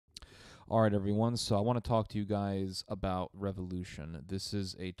All right, everyone. So I want to talk to you guys about revolution. This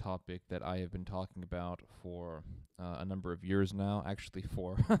is a topic that I have been talking about for a number of years now, actually,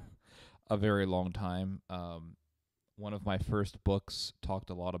 for a very long time. One of my first books talked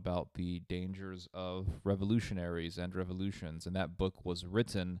a lot about the dangers of revolutionaries and revolutions, and that book was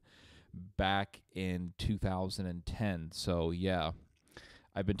written back in 2010. So, yeah,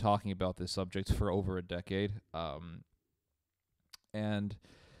 I've been talking about this subject for over a decade. And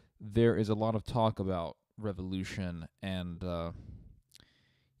there is a lot of talk about revolution and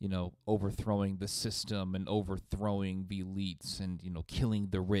overthrowing the system and overthrowing the elites and killing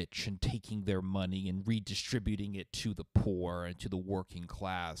the rich and taking their money and redistributing it to the poor and to the working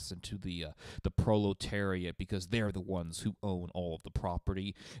class and to the proletariat, because they're the ones who own all of the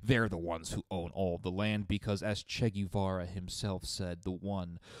property. They're the ones who own all of the land, because as Che Guevara himself said, the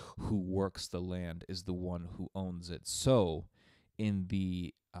one who works the land is the one who owns it. So in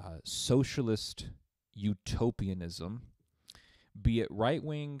the socialist utopianism, be it right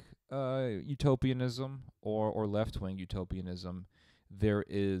wing utopianism or left wing utopianism, there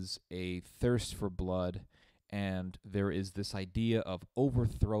is a thirst for blood, and there is this idea of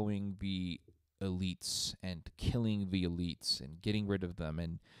overthrowing the elites and killing the elites and getting rid of them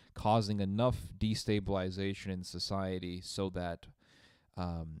and causing enough destabilization in society so that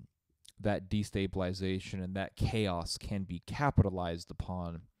that destabilization and that chaos can be capitalized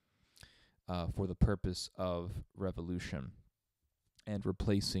upon for the purpose of revolution and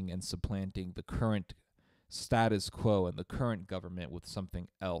replacing and supplanting the current status quo and the current government with something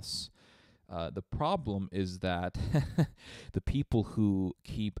else. The problem is that the people who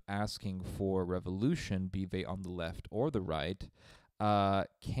keep asking for revolution, be they on the left or the right,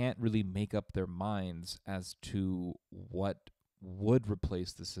 can't really make up their minds as to what would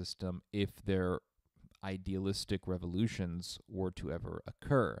replace the system if their idealistic revolutions were to ever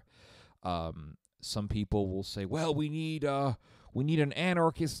occur. Some people will say, "Well, we need an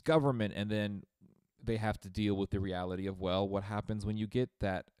anarchist government," and then they have to deal with the reality of, well, what happens when you get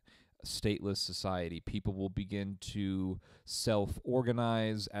that stateless society? People will begin to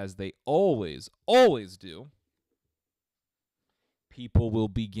self-organize, as they always do. People will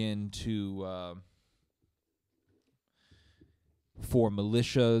begin to form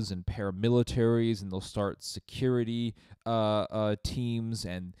militias and paramilitaries, and they'll start security teams,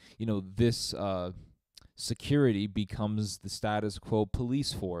 and this security becomes the status quo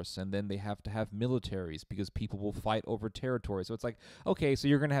police force, and then they have to have militaries because people will fight over territory. So it's like, okay, so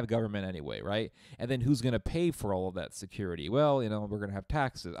you're going to have government anyway, right? And then who's going to pay for all of that security? Well, we're going to have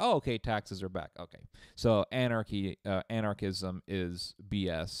taxes. Oh, okay, taxes are back. Okay. So anarchism is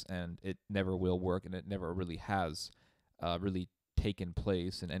BS, and it never will work, and it never really has really taken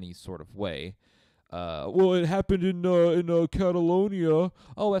place in any sort of way. Well, it happened in Catalonia.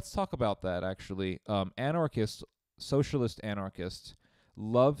 Oh, let's talk about that, actually. Socialist anarchists,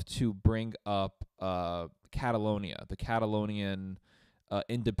 love to bring up Catalonia, the Catalonian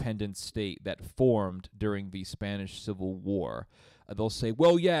independent state that formed during the Spanish Civil War. They'll say,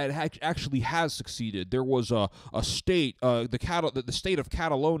 well, yeah, it actually has succeeded. There was a state, the state of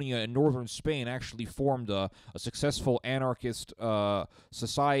Catalonia in northern Spain actually formed a successful anarchist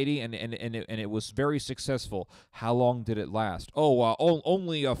society, and it was very successful. How long did it last? Oh,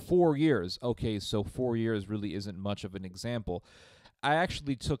 only 4 years. Okay, so 4 years really isn't much of an example. I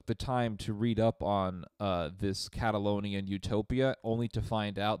actually took the time to read up on this Catalonian utopia, only to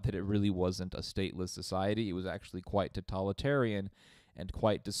find out that it really wasn't a stateless society. It was actually quite totalitarian and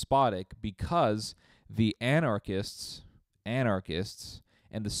quite despotic, because the anarchists, and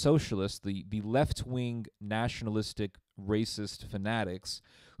the socialists, the left-wing nationalistic racist fanatics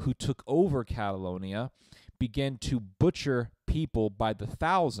who took over Catalonia, began to butcher people by the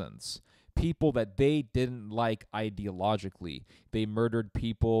thousands. People that they didn't like ideologically. They murdered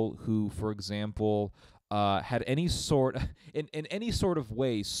people who, for example, had any sort in any sort of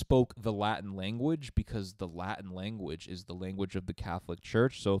way spoke the Latin language, because the Latin language is the language of the Catholic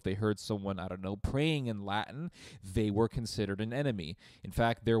Church. So if they heard someone, I don't know, praying in Latin, they were considered an enemy. In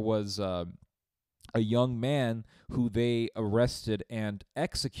fact, there was a young man who they arrested and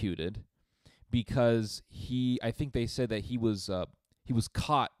executed because I think they said that he was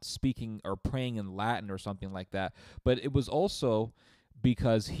caught speaking or praying in Latin or something like that. But it was also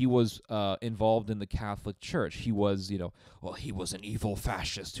because he was involved in the Catholic Church. He was, he was an evil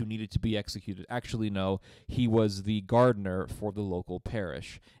fascist who needed to be executed. Actually, no, he was the gardener for the local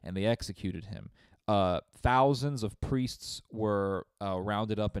parish, and they executed him. Thousands of priests were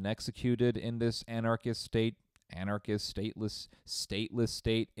rounded up and executed in this anarchist state, anarchist, stateless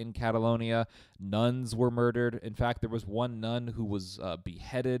state in Catalonia. Nuns were murdered. In fact, there was one nun who was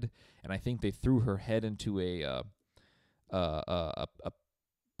beheaded, and I think they threw her head into a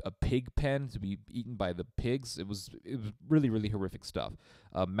pig pen to be eaten by the pigs. It was really, really horrific stuff.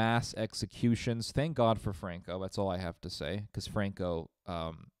 Mass executions. Thank God for Franco. That's all I have to say, because Franco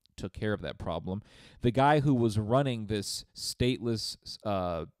took care of that problem. The guy who was running this stateless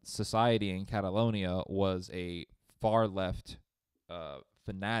society in Catalonia was a far left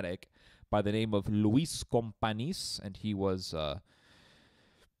fanatic by the name of Luis Companys, and he was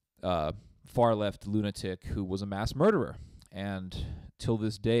far left lunatic who was a mass murderer. And to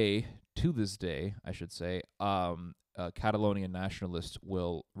this day, I should say, Catalonian nationalists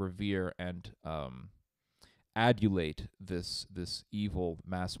will revere and adulate this evil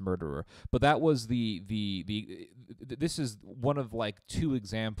mass murderer. But that was this is one of like two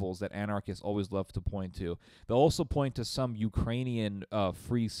examples that anarchists always love to point to. They'll also point to some Ukrainian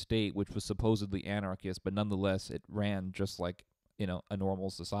free state which was supposedly anarchist, but nonetheless it ran just like a normal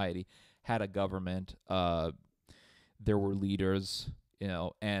society, had a government, there were leaders,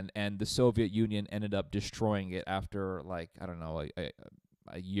 and the Soviet Union ended up destroying it after, like, I don't know,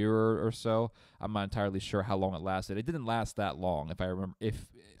 a year or so. I'm not entirely sure how long it lasted. It didn't last that long, if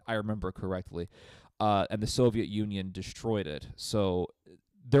I remember correctly. And the Soviet Union destroyed it. So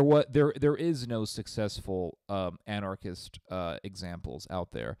there is no successful anarchist examples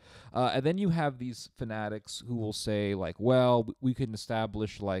out there. And then you have these fanatics who will say, like, well, we can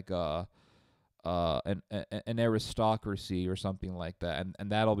establish like an aristocracy or something like that,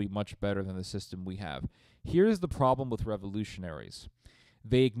 and that'll be much better than the system we have. Here's the problem with revolutionaries.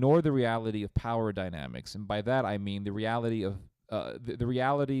 They ignore the reality of power dynamics, and by that I mean the reality of the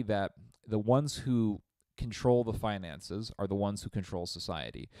reality that the ones who control the finances are the ones who control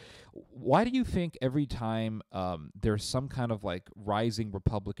society. Why do you think every time there's some kind of like rising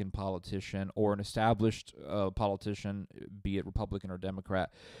Republican politician or an established politician, be it Republican or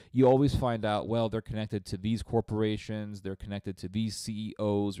Democrat, you always find out, well, they're connected to these corporations, they're connected to these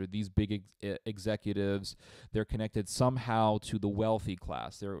CEOs or these big executives, they're connected somehow to the wealthy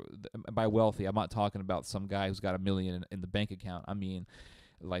class. By wealthy, I'm not talking about some guy who's got $1 million in the bank account. I mean,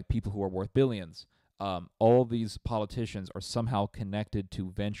 like people who are worth billions. All these politicians are somehow connected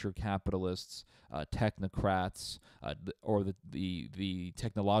to venture capitalists, technocrats, or the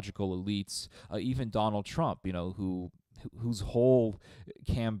technological elites. Even Donald Trump, whose whole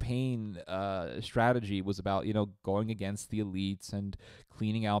campaign strategy was about going against the elites and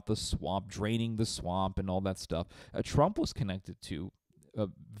cleaning out the swamp, draining the swamp, and all that stuff. Trump was connected to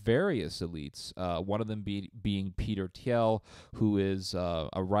various elites, one of them being Peter Thiel, who is a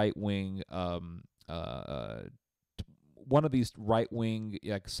right-wing one of these right-wing,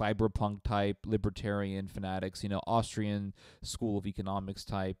 like cyberpunk type libertarian fanatics, Austrian School of Economics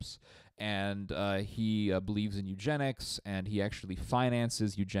types, and he believes in eugenics, and he actually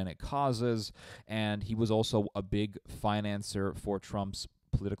finances eugenic causes, and he was also a big financer for Trump's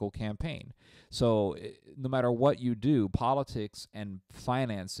political campaign. So no matter what you do, politics and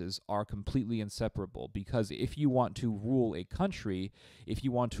finances are completely inseparable, because if you want to rule a country, if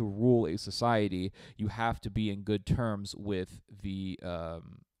you want to rule a society, you have to be in good terms with the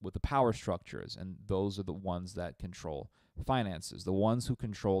power structures, and those are the ones that control finances. The ones who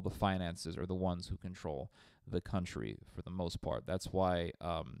control the finances are the ones who control the country for the most part. That's why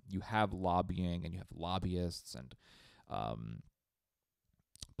you have lobbying and you have lobbyists, and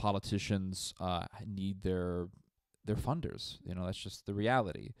politicians need their funders. That's just the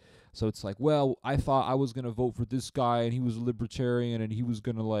reality. So it's like, well, I thought I was going to vote for this guy and he was a libertarian and he was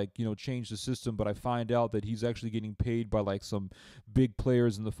going to change the system, but I find out that he's actually getting paid by like some big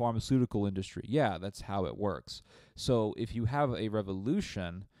players in the pharmaceutical industry. Yeah, that's how it works. So if you have a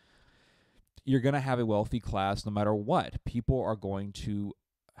revolution, you're going to have a wealthy class no matter what. People are going to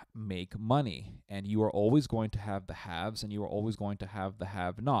make money, and you are always going to have the haves and you are always going to have the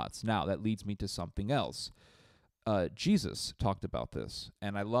have-nots. Now, that leads me to something else. Jesus talked about this,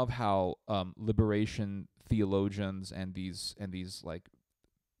 and I love how liberation theologians and these like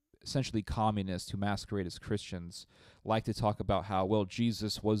essentially communists who masquerade as Christians like to talk about how, well,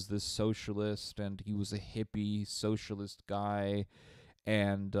 Jesus was this socialist and he was a hippie socialist guy,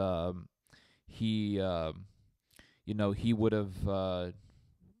 and he would have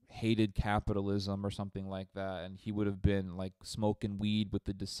hated capitalism or something like that, and he would have been like smoking weed with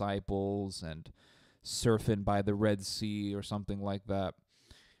the disciples and surfing by the Red Sea or something like that,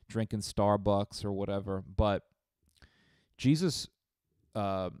 drinking Starbucks or whatever. But Jesus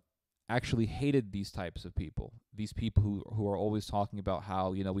actually hated these types of people. These people who are always talking about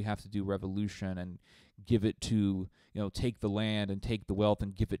how, we have to do revolution and give it to, take the land and take the wealth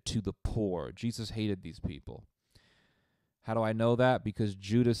and give it to the poor. Jesus hated these people. How do I know that? Because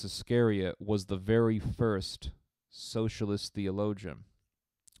Judas Iscariot was the very first socialist theologian.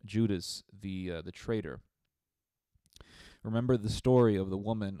 Judas, the traitor. Remember the story of the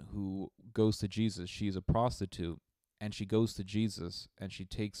woman who goes to Jesus. She's a prostitute, and she goes to Jesus, and she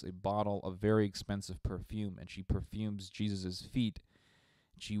takes a bottle of very expensive perfume, and she perfumes Jesus' feet.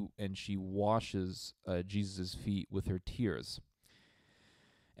 She washes Jesus' feet with her tears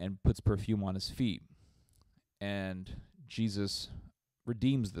and puts perfume on his feet. And Jesus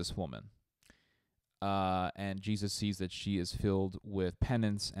redeems this woman. And Jesus sees that she is filled with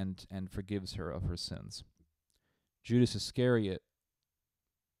penance and forgives her of her sins. Judas Iscariot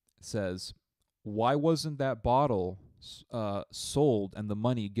says, why wasn't that bottle sold and the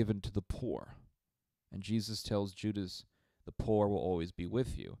money given to the poor? And Jesus tells Judas, the poor will always be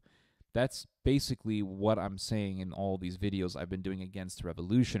with you. That's basically what I'm saying in all these videos I've been doing against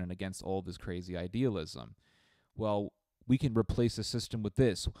revolution and against all this crazy idealism. Well, we can replace the system with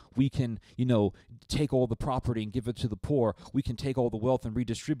this. We can, take all the property and give it to the poor. We can take all the wealth and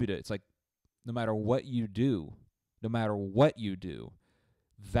redistribute it. It's like, no matter what you do,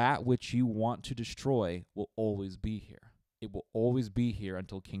 that which you want to destroy will always be here. It will always be here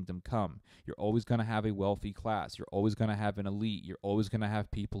until kingdom come. You're always going to have a wealthy class. You're always going to have an elite. You're always going to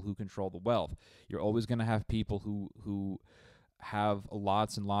have people who control the wealth. You're always going to have people who have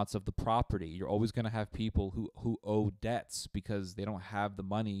lots and lots of the property. You're always going to have people who owe debts because they don't have the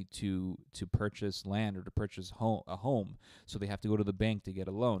money to purchase land or to purchase a home, so they have to go to the bank to get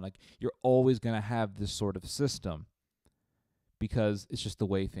a loan. Like, you're always going to have this sort of system because it's just the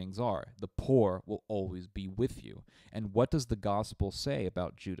way things are. The poor will always be with you. And what does the gospel say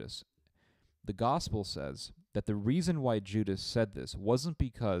about Judas? The gospel says that the reason why Judas said this wasn't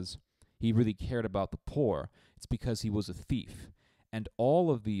because he really cared about the poor. It's because he was a thief. And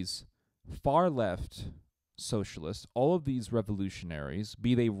all of these far left socialists, all of these revolutionaries,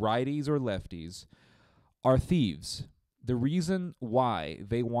 be they righties or lefties, are thieves. The reason why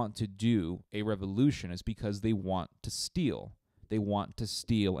they want to do a revolution is because they want to steal. They want to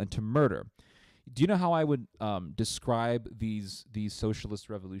steal and to murder. Do you know how I would describe these socialist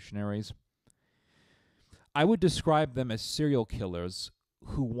revolutionaries? I would describe them as serial killers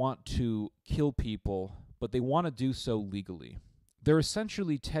who want to kill people, but they want to do so legally. They're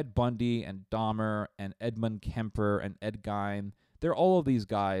essentially Ted Bundy and Dahmer and Edmund Kemper and Ed Gein. They're all of these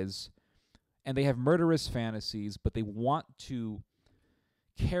guys, and they have murderous fantasies, but they want to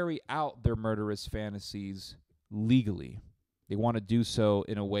carry out their murderous fantasies legally. They want to do so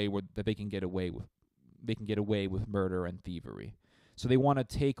in a way that they can get away with murder and thievery. So they want to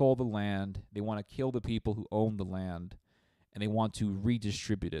take all the land, they want to kill the people who own the land, and they want to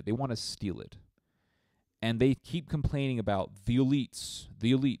redistribute it. They want to steal it. And they keep complaining about the elites.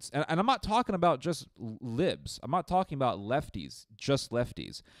 And I'm not talking about just libs. I'm not talking about lefties, just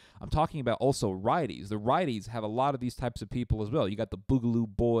lefties. I'm talking about also righties. The righties have a lot of these types of people as well. You got the Boogaloo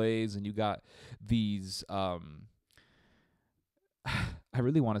Boys, and you got these, I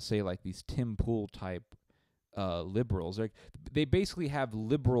really want to say like these Tim Pool type liberals. They basically have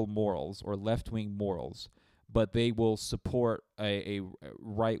liberal morals or left-wing morals, but they will support a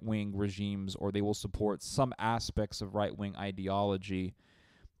right-wing regimes, or they will support some aspects of right-wing ideology.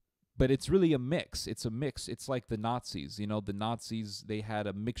 But it's really a mix. It's a mix. It's like the Nazis. The Nazis, they had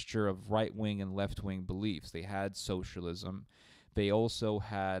a mixture of right-wing and left-wing beliefs. They had socialism. They also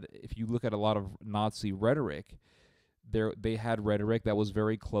had, if you look at a lot of Nazi rhetoric, they had rhetoric that was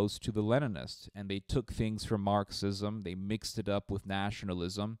very close to the Leninist, and they took things from Marxism, they mixed it up with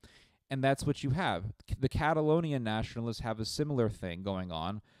nationalism, and that's what you have. The Catalonian nationalists have a similar thing going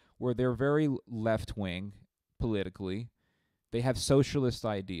on, where they're very left-wing politically. They have socialist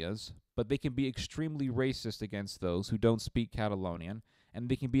ideas, but they can be extremely racist against those who don't speak Catalonian, and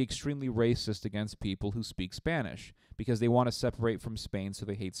they can be extremely racist against people who speak Spanish, because they want to separate from Spain, so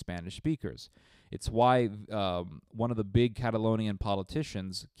they hate Spanish speakers. It's why one of the big Catalonian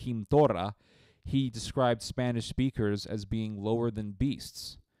politicians, Quim Torra, he described Spanish speakers as being lower than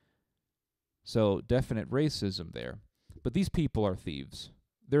beasts. So definite racism there. But these people are thieves.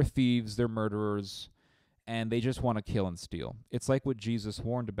 They're thieves, they're murderers, and they just want to kill and steal. It's like what Jesus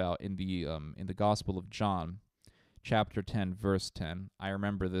warned about in the Gospel of John, chapter 10, verse 10. I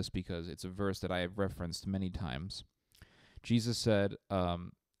remember this because it's a verse that I have referenced many times. Jesus said,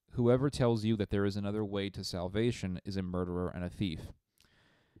 whoever tells you that there is another way to salvation is a murderer and a thief.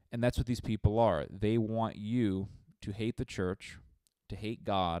 And that's what these people are. They want you to hate the church, to hate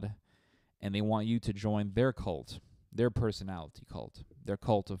God, and they want you to join their cult, their personality cult, their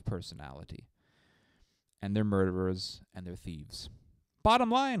cult of personality. And they're murderers and they're thieves.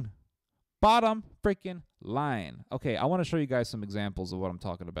 Bottom line. Bottom freaking line. Okay, I want to show you guys some examples of what I'm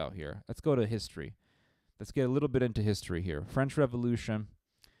talking about here. Let's go to history. Let's get a little bit into history here. French Revolution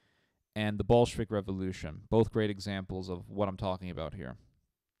and the Bolshevik Revolution. Both great examples of what I'm talking about here.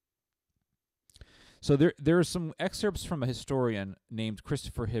 So there are some excerpts from a historian named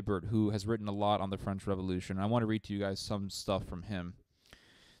Christopher Hibbert who has written a lot on the French Revolution. I want to read to you guys some stuff from him.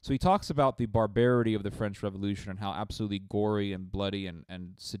 So he talks about the barbarity of the French Revolution and how absolutely gory and bloody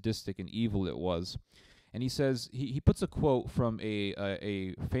and sadistic and evil it was. And he says, he puts a quote from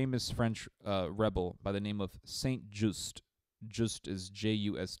a famous French rebel by the name of Saint Just. Just is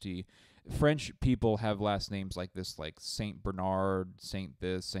J-U-S-T. French people have last names like this, like Saint Bernard, Saint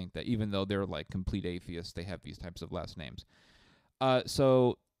this, Saint that. Even though they're like complete atheists, they have these types of last names.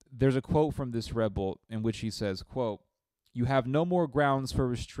 So there's a quote from this rebel in which he says, quote, "You have no more grounds for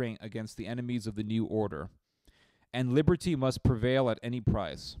restraint against the enemies of the new order, and liberty must prevail at any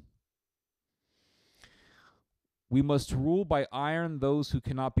price. We must rule by iron those who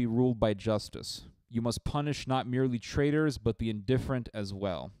cannot be ruled by justice. You must punish not merely traitors, but the indifferent as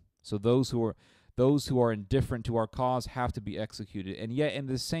well." So those who are indifferent to our cause have to be executed. And yet in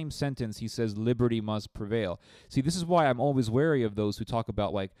the same sentence he says liberty must prevail. See, this is why I'm always wary of those who talk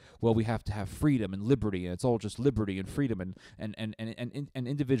about like, well, we have to have freedom and liberty, and it's all just liberty and freedom and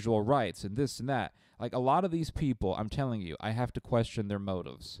individual rights and this and that. Like a lot of these people, I'm telling you, I have to question their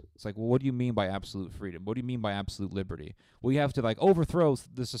motives. It's like, well, what do you mean by absolute freedom? What do you mean by absolute liberty? Well, you have to like overthrow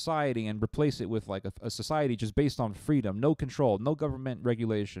the society and replace it with like a society just based on freedom, no control, no government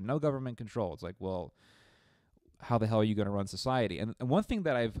regulation, no government control. It's like, well, how the hell are you going to run society? And one thing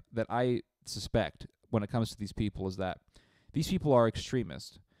that I suspect when it comes to these people is that these people are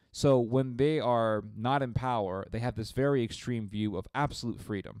extremists. So when they are not in power, they have this very extreme view of absolute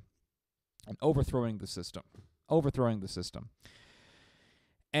freedom and overthrowing the system.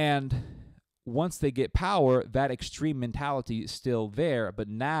 And once they get power, that extreme mentality is still there, but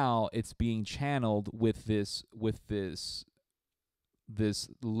now it's being channeled with this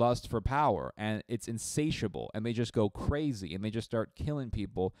lust for power, and it's insatiable, and they just go crazy, and they just start killing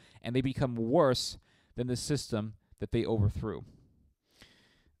people, and they become worse than the system that they overthrew.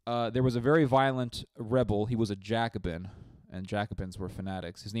 There was a very violent rebel. He was a Jacobin, and Jacobins were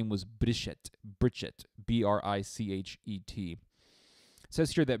fanatics. His name was Brichet, B-R-I-C-H-E-T. It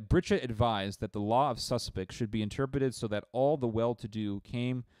says here that Brichet advised that the law of suspects should be interpreted so that all the well-to-do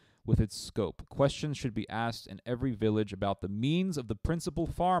came with its scope. Questions should be asked in every village about the means of the principal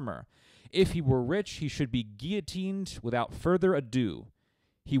farmer. If he were rich, he should be guillotined without further ado.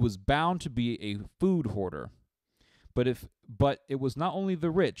 He was bound to be a food hoarder. But it was not only the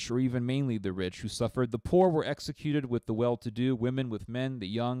rich, or even mainly the rich, who suffered. The poor were executed with the well-to-do, women with men, the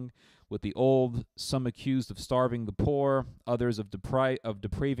young with the old, some accused of starving the poor, others of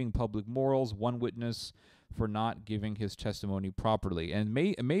depraving public morals, one witness for not giving his testimony properly. And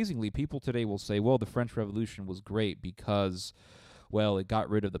amazingly, people today will say, well, the French Revolution was great because, well, it got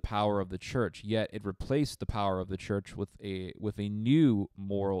rid of the power of the church, yet it replaced the power of the church with a new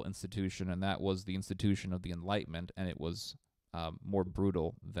moral institution, and that was the institution of the Enlightenment, and it was more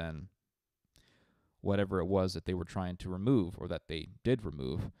brutal than whatever it was that they were trying to remove, or that they did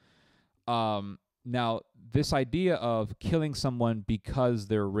remove. Now, this idea of killing someone because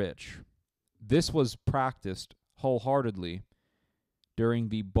they're rich, this was practiced wholeheartedly during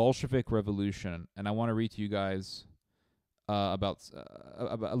the Bolshevik Revolution, and I want to read to you guys about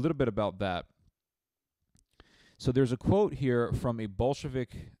a little bit about that. So there's a quote here from a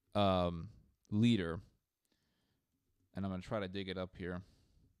Bolshevik leader, and I'm going to try to dig it up here.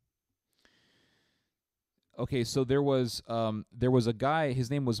 Okay, so there was a guy, his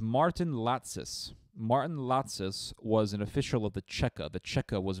name was Martin Latsis. Martin Latsis was an official of the Cheka. The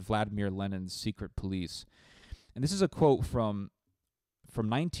Cheka was Vladimir Lenin's secret police. And this is a quote from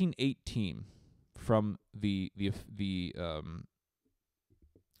 1918 from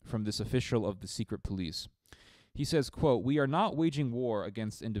from this official of the secret police. He says, quote, "We are not waging war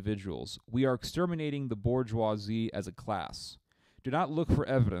against individuals. We are exterminating the bourgeoisie as a class. Do not look for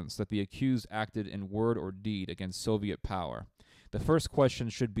evidence that the accused acted in word or deed against Soviet power. The first question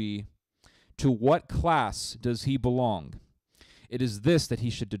should be, to what class does he belong? It is this that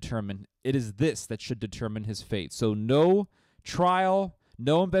should determine his fate." So no trial,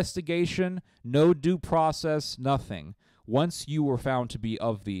 no investigation, no due process, nothing. Once you were found to be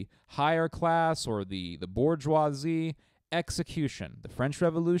of the higher class or the bourgeoisie, execution. The French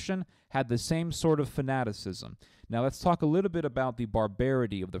Revolution had the same sort of fanaticism. Now let's talk a little bit about the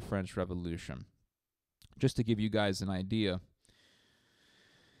barbarity of the French Revolution, just to give you guys an idea.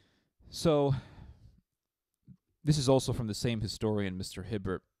 So, this is also from the same historian, Mr.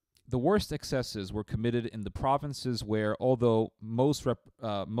 Hibbert. The worst excesses were committed in the provinces where, although most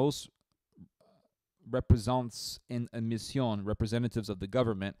representants in a mission, representatives of the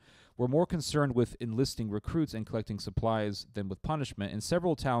government, were more concerned with enlisting recruits and collecting supplies than with punishment. In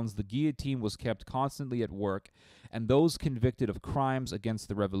several towns, the guillotine was kept constantly at work, and those convicted of crimes against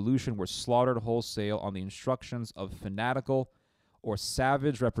the revolution were slaughtered wholesale on the instructions of fanatical or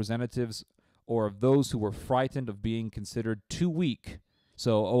savage representatives, or of those who were frightened of being considered too weak.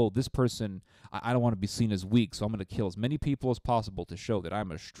 So, this person, I don't want to be seen as weak, so I'm going to kill as many people as possible to show that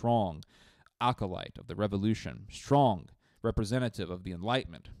I'm a strong acolyte of the revolution, strong representative of the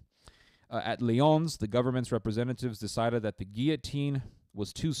Enlightenment. At Lyons, the government's representatives decided that the guillotine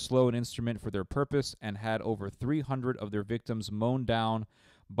was too slow an instrument for their purpose and had over 300 of their victims mown down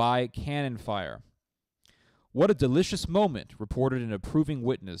by cannon fire. What a delicious moment, reported an approving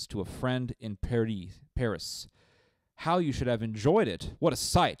witness to a friend in Paris. How you should have enjoyed it. What a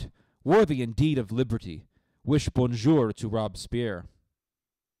sight. Worthy indeed of liberty. Wish bonjour to Robespierre.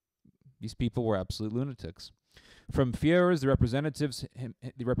 These people were absolute lunatics. From Fieres,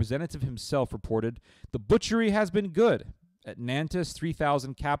 the representative himself reported, "The butchery has been good. At Nantes,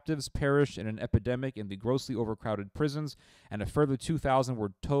 3,000 captives perished in an epidemic in the grossly overcrowded prisons, and a further 2,000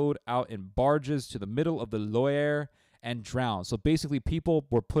 were towed out in barges to the middle of the Loire and drowned." So basically, people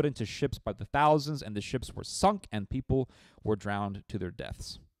were put into ships by the thousands, and the ships were sunk, and people were drowned to their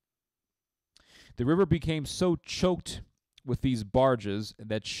deaths. The river became so choked with these barges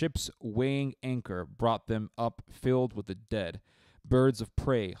that ships weighing anchor brought them up filled with the dead. Birds of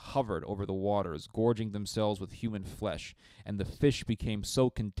prey hovered over the waters, gorging themselves with human flesh, and the fish became so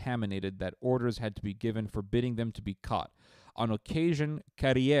contaminated that orders had to be given forbidding them to be caught. On occasion,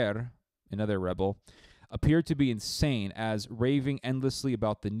 Carrière, another rebel, appeared to be insane, as raving endlessly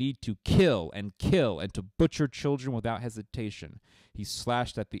about the need to kill and to butcher children without hesitation. He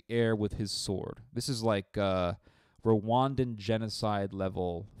slashed at the air with his sword. This is like Rwandan genocide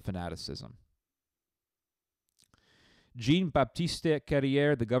level fanaticism. Jean-Baptiste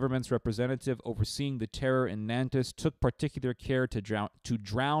Carrière, the government's representative overseeing the terror in Nantes, took particular care to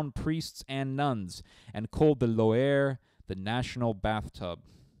drown priests and nuns, and called the Loire the national bathtub.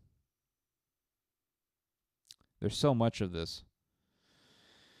 There's so much of this.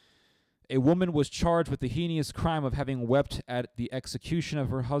 A woman was charged with the heinous crime of having wept at the execution of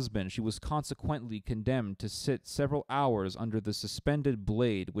her husband. She was consequently condemned to sit several hours under the suspended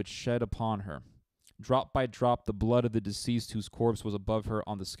blade which shed upon her. Drop by drop, the blood of the deceased, whose corpse was above her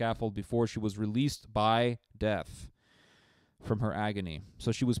on the scaffold, before she was released by death from her agony.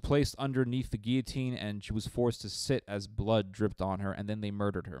 So she was placed underneath the guillotine, and she was forced to sit as blood dripped on her, and then they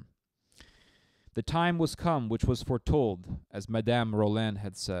murdered her. The time was come which was foretold, as Madame Roland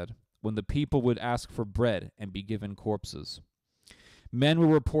had said, when the people would ask for bread and be given corpses. Men were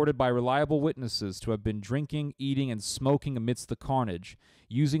reported by reliable witnesses to have been drinking, eating, and smoking amidst the carnage,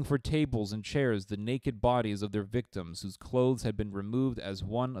 using for tables and chairs the naked bodies of their victims, whose clothes had been removed as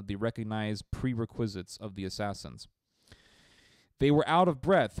one of the recognized prerequisites of the assassins. They were out of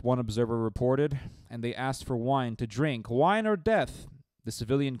breath, one observer reported, and they asked for wine to drink. Wine or death? The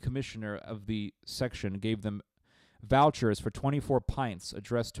civilian commissioner of the section gave them vouchers for 24 pints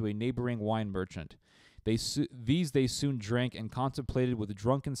addressed to a neighboring wine merchant. These they soon drank and contemplated with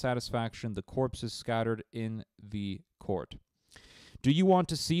drunken satisfaction the corpses scattered in the court. "Do you want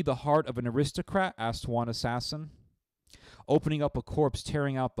to see the heart of an aristocrat?" asked one assassin. Opening up a corpse,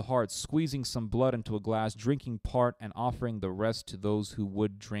 tearing out the heart, squeezing some blood into a glass, drinking part, and offering the rest to those who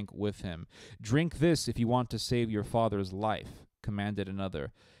would drink with him. "Drink this if you want to save your father's life," commanded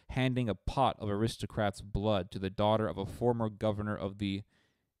another, handing a pot of aristocrat's blood to the daughter of a former governor of the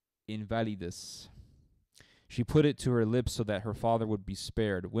Invalides. She put it to her lips so that her father would be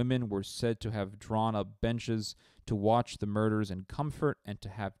spared. Women were said to have drawn up benches to watch the murders in comfort, and to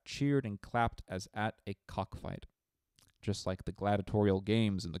have cheered and clapped as at a cockfight, just like the gladiatorial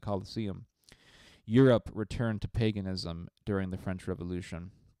games in the Colosseum. Europe returned to paganism during the French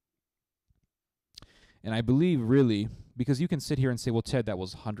Revolution. And I believe, really, because you can sit here and say, well, Ted, that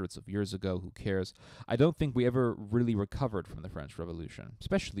was hundreds of years ago, who cares? I don't think we ever really recovered from the French Revolution,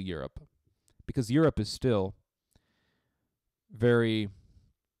 especially Europe, because Europe is still very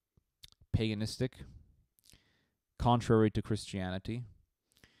paganistic, contrary to Christianity,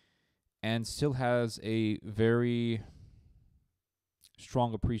 and still has a very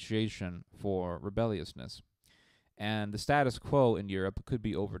strong appreciation for rebelliousness. And the status quo in Europe could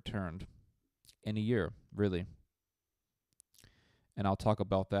be overturned in a year, really. And I'll talk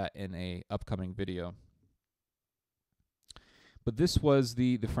about that in a upcoming video. But this was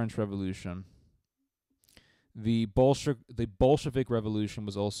the French Revolution. The Bolshevik Revolution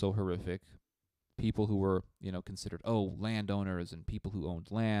was also horrific. People who were, considered, landowners and people who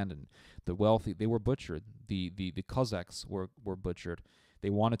owned land and the wealthy, they were butchered. The Cossacks were butchered. They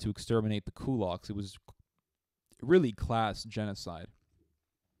wanted to exterminate the kulaks. It was really class genocide.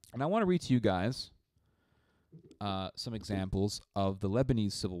 And I want to read to you guys some examples of the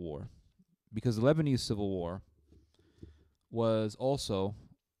Lebanese Civil War, because the Lebanese Civil War was also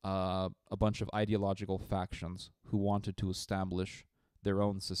a bunch of ideological factions who wanted to establish their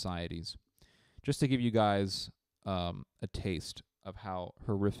own societies. Just to give you guys a taste of how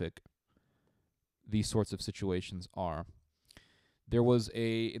horrific these sorts of situations are. There was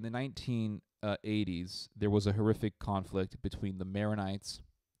in the 1980s, there was a horrific conflict between the Maronites,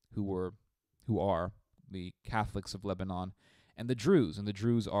 who are the Catholics of Lebanon, and the Druze. And the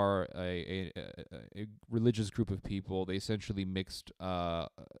Druze are a religious group of people. They essentially mixed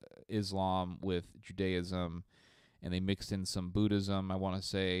Islam with Judaism, and they mixed in some Buddhism, I want to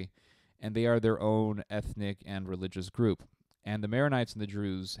say, and they are their own ethnic and religious group. And the Maronites and the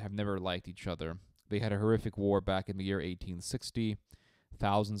Druze have never liked each other. They had a horrific war back in the year 1860.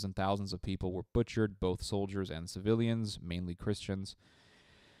 Thousands and thousands of people were butchered, both soldiers and civilians, mainly Christians.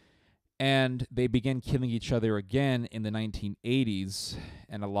 And they began killing each other again in the 1980s,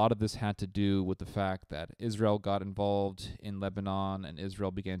 and a lot of this had to do with the fact that Israel got involved in Lebanon, and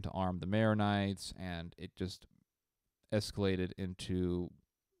Israel began to arm the Maronites, and it just escalated into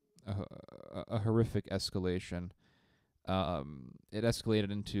a horrific escalation. It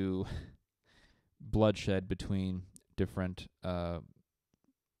escalated into bloodshed between two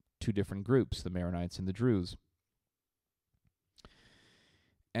different groups, the Maronites and the Druze.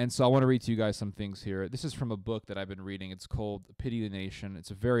 And so I want to read to you guys some things here. This is from a book that I've been reading. It's called Pity the Nation.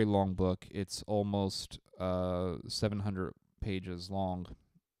 It's a very long book. It's almost 700 pages long.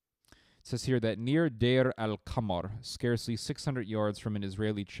 It says here that near Deir al-Qamar, scarcely 600 yards from an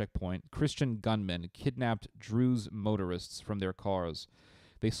Israeli checkpoint, Christian gunmen kidnapped Druze motorists from their cars.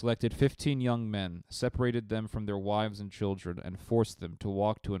 They selected 15 young men, separated them from their wives and children, and forced them to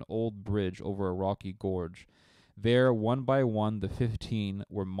walk to an old bridge over a rocky gorge. There, one by one, the 15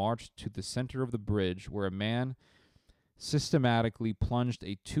 were marched to the center of the bridge, where a man systematically plunged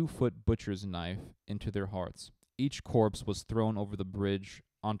a 2-foot butcher's knife into their hearts. Each corpse was thrown over the bridge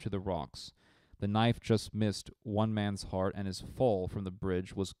onto the rocks. The knife just missed one man's heart, and his fall from the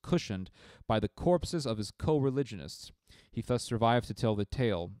bridge was cushioned by the corpses of his co-religionists. He thus survived to tell the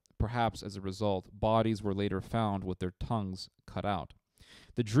tale. Perhaps as a result, bodies were later found with their tongues cut out.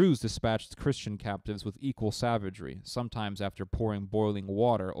 The Druze dispatched Christian captives with equal savagery, sometimes after pouring boiling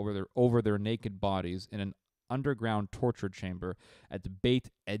water over their naked bodies in an underground torture chamber at Beit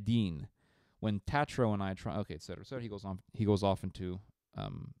Edin. When Tatro and I try, okay, etc. So he goes off into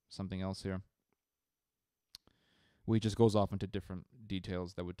something else here. He just goes off into different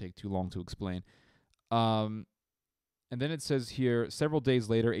details that would take too long to explain. And then it says here, several days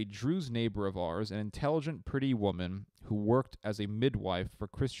later, a Druze neighbor of ours, an intelligent, pretty woman who worked as a midwife for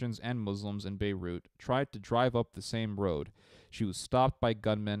Christians and Muslims in Beirut, tried to drive up the same road. She was stopped by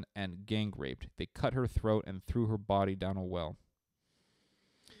gunmen and gang raped. They cut her throat and threw her body down a well.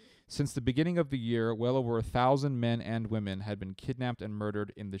 Since the beginning of the year, well over 1,000 men and women had been kidnapped and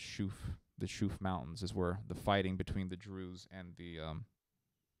murdered in the Shuf Mountains, is where the fighting between the Druze and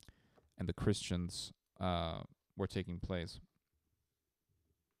the Christians were taking place.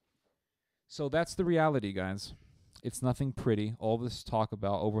 So that's the reality, guys. It's nothing pretty. All this talk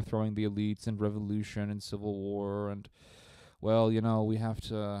about overthrowing the elites and revolution and civil war and, well, we have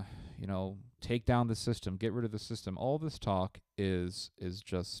to, take down the system, get rid of the system. All this talk is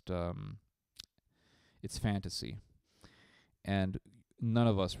just, it's fantasy. And none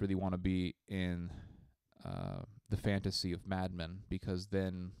of us really want to be in the fantasy of madmen, because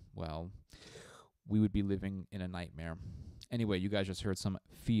then, well, we would be living in a nightmare. Anyway, you guys just heard some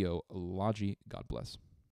theology. God bless.